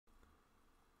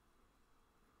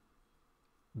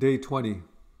Day 20,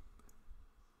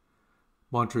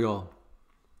 Montreal.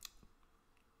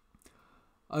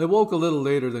 I woke a little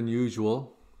later than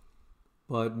usual,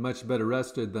 but much better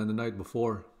rested than the night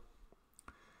before.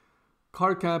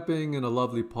 Car camping in a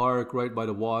lovely park right by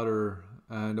the water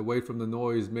and away from the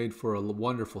noise made for a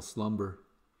wonderful slumber.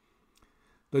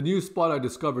 The new spot I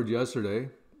discovered yesterday,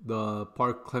 the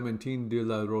Parc Clementine de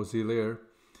la Rousseliere,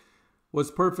 was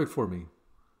perfect for me.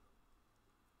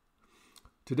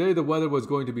 Today the weather was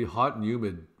going to be hot and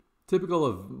humid, typical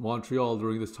of Montreal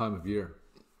during this time of year.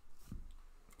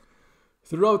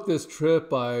 Throughout this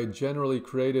trip, I generally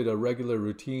created a regular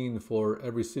routine for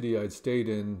every city I'd stayed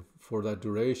in for that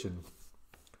duration.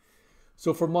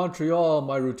 So for Montreal,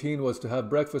 my routine was to have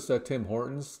breakfast at Tim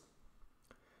Hortons,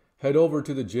 head over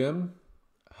to the gym,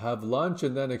 have lunch,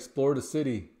 and then explore the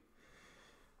city.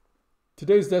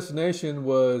 Today's destination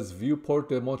was Vieux Port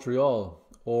de Montreal,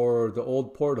 or the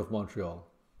Old Port of Montreal.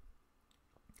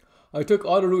 I took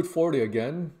Autoroute 40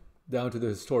 again, down to the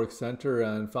historic center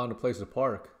and found a place to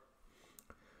park.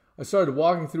 I started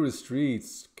walking through the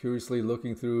streets, curiously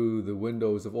looking through the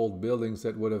windows of old buildings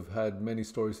that would have had many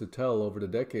stories to tell over the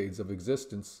decades of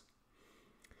existence.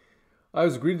 I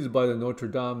was greeted by the Notre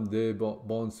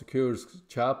de Secours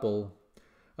chapel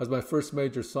as my first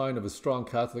major sign of a strong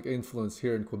Catholic influence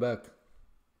here in Quebec.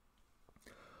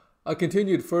 I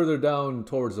continued further down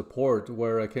towards the port,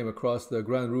 where I came across the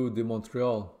Grand Roue de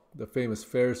Montreal, the famous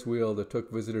Ferris Wheel that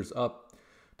took visitors up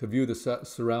to view the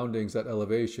surroundings at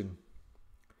elevation.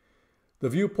 The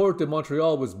Vieux Port de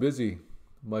Montreal was busy,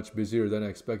 much busier than I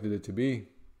expected it to be.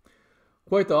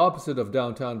 Quite the opposite of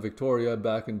downtown Victoria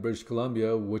back in British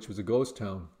Columbia, which was a ghost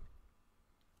town.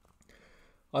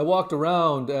 I walked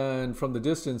around, and from the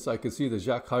distance I could see the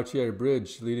Jacques Cartier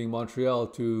Bridge leading Montreal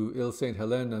to Ile Sainte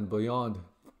Helene and beyond.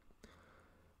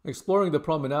 Exploring the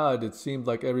promenade, it seemed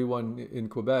like everyone in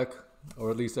Quebec,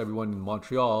 or at least everyone in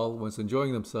Montreal, was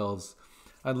enjoying themselves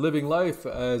and living life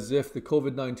as if the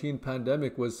COVID-19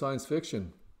 pandemic was science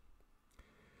fiction.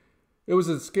 It was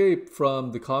an escape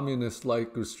from the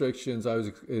communist-like restrictions I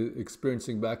was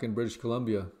experiencing back in British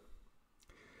Columbia.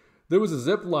 There was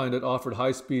a zipline that offered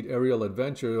high-speed aerial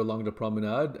adventure along the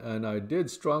promenade, and I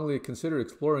did strongly consider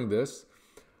exploring this,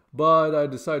 but I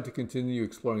decided to continue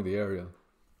exploring the area.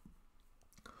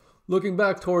 Looking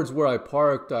back towards where I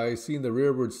parked, I seen the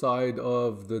rearward side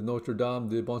of the Notre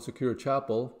de Montreal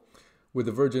chapel, with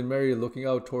the Virgin Mary looking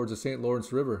out towards the St.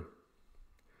 Lawrence River.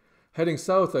 Heading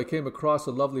south, I came across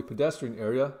a lovely pedestrian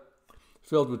area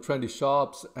filled with trendy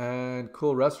shops and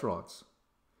cool restaurants.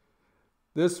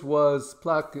 This was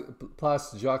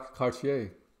Place Jacques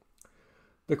Cartier.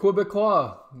 The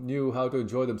Quebecois knew how to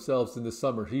enjoy themselves in the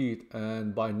summer heat,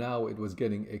 and by now it was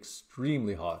getting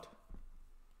extremely hot.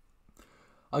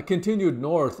 I continued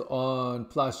north on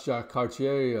Place Jacques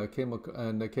Cartier I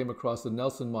came across the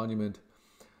Nelson Monument,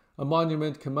 a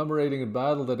monument commemorating a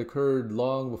battle that occurred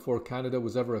long before Canada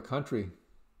was ever a country.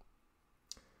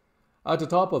 At the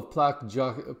top of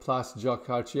Place Jacques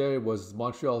Cartier was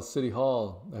Montreal City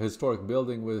Hall, a historic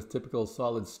building with typical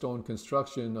solid stone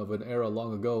construction of an era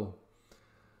long ago.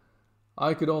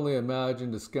 I could only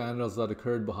imagine the scandals that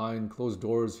occurred behind closed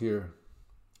doors here.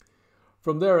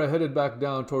 From there, I headed back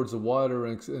down towards the water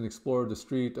and explored the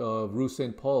street of Rue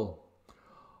Saint Paul.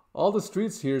 All the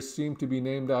streets here seemed to be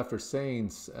named after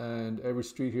saints, and every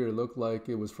street here looked like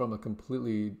it was from a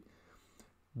completely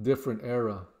different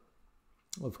era.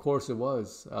 Of course it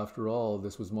was. After all,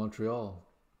 this was Montreal.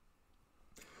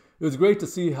 It was great to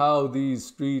see how these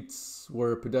streets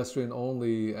were pedestrian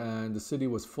only and the city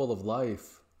was full of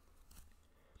life.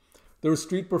 There were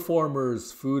street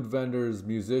performers, food vendors,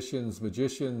 musicians,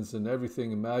 magicians, and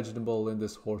everything imaginable in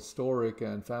this historic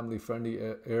and family-friendly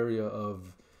area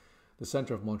of the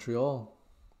center of Montreal.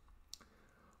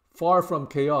 Far from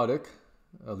chaotic,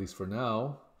 at least for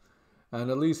now, and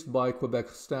at least by Quebec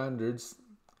standards,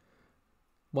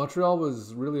 Montreal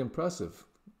was really impressive.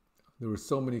 There were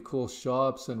so many cool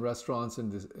shops and restaurants in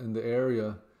the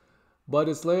area, but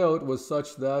its layout was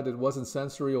such that it wasn't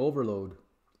sensory overload.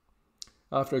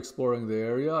 After exploring the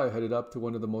area, I headed up to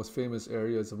one of the most famous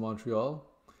areas of Montreal,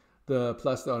 the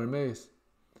Place d'Armes.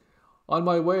 On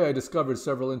my way, I discovered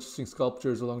several interesting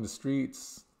sculptures along the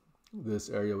streets. This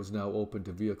area was now open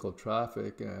to vehicle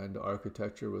traffic, and the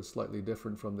architecture was slightly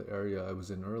different from the area I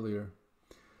was in earlier.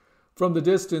 From the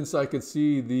distance, I could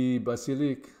see the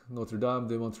Basilique, Notre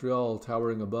de Montreal,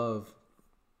 towering above.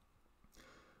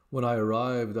 When I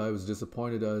arrived, I was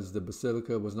disappointed as the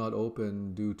Basilica was not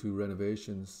open due to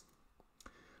renovations.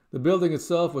 The building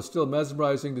itself was still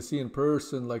mesmerizing to see in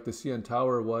person, like the CN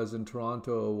Tower was in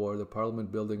Toronto or the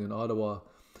Parliament building in Ottawa,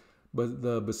 But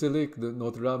the Basilique, the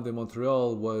Notre de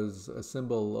Montreal, was a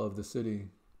symbol of the city.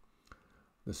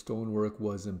 The stonework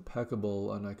was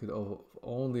impeccable, and I could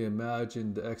only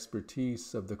imagine the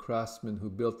expertise of the craftsmen who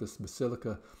built this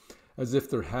basilica, as if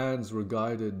their hands were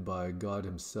guided by God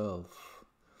himself.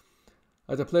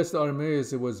 At the Place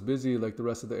d'Armes, it was busy like the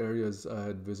rest of the areas I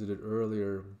had visited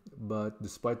earlier, but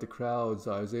despite the crowds,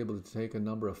 I was able to take a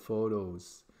number of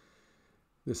photos.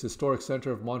 This historic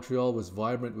center of Montreal was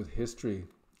vibrant with history,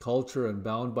 culture, and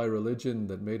bound by religion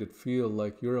that made it feel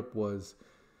like Europe was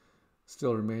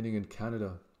still remaining in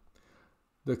Canada.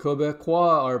 The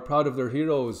Quebecois are proud of their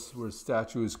heroes, with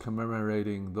statues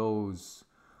commemorating those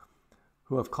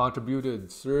who have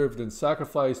contributed, served, and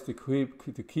sacrificed to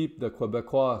keep the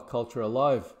Quebecois culture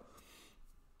alive.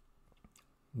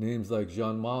 Names like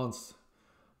Jean Mance,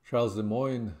 Charles de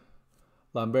Moyne,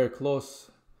 Lambert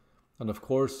Clos, and of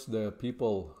course the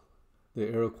people, the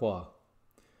Iroquois.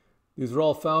 These are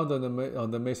all found on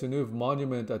the Maisonneuve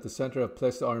monument at the center of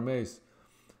Place d'Armes.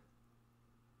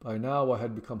 By now I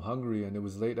had become hungry and it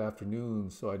was late afternoon,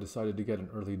 so I decided to get an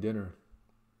early dinner.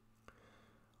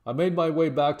 I made my way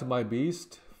back to my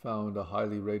beast, found a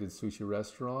highly rated sushi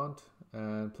restaurant,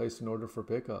 and placed an order for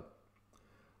pickup.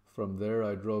 From there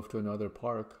I drove to another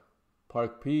park,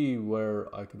 Parc P,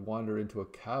 where I could wander into a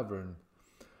cavern.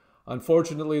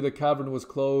 Unfortunately, the cavern was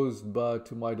closed, but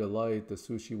to my delight, the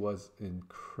sushi was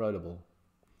incredible.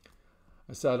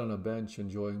 I sat on a bench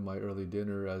enjoying my early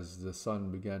dinner as the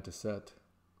sun began to set.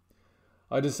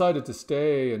 I decided to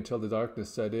stay until the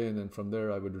darkness set in, and from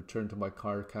there I would return to my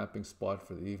car camping spot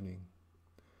for the evening.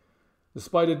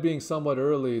 Despite it being somewhat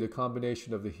early, the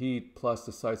combination of the heat plus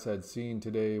the sights I had seen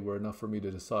today were enough for me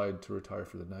to decide to retire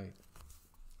for the night.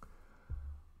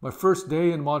 My first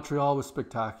day in Montreal was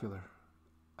spectacular,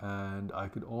 and I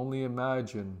could only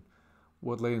imagine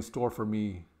what lay in store for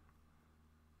me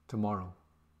tomorrow.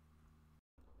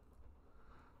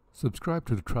 Subscribe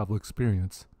to the Travel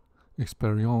Experience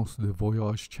de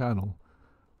Voyage channel.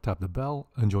 Tap the bell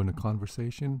and join the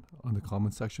conversation on the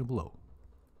comment section below.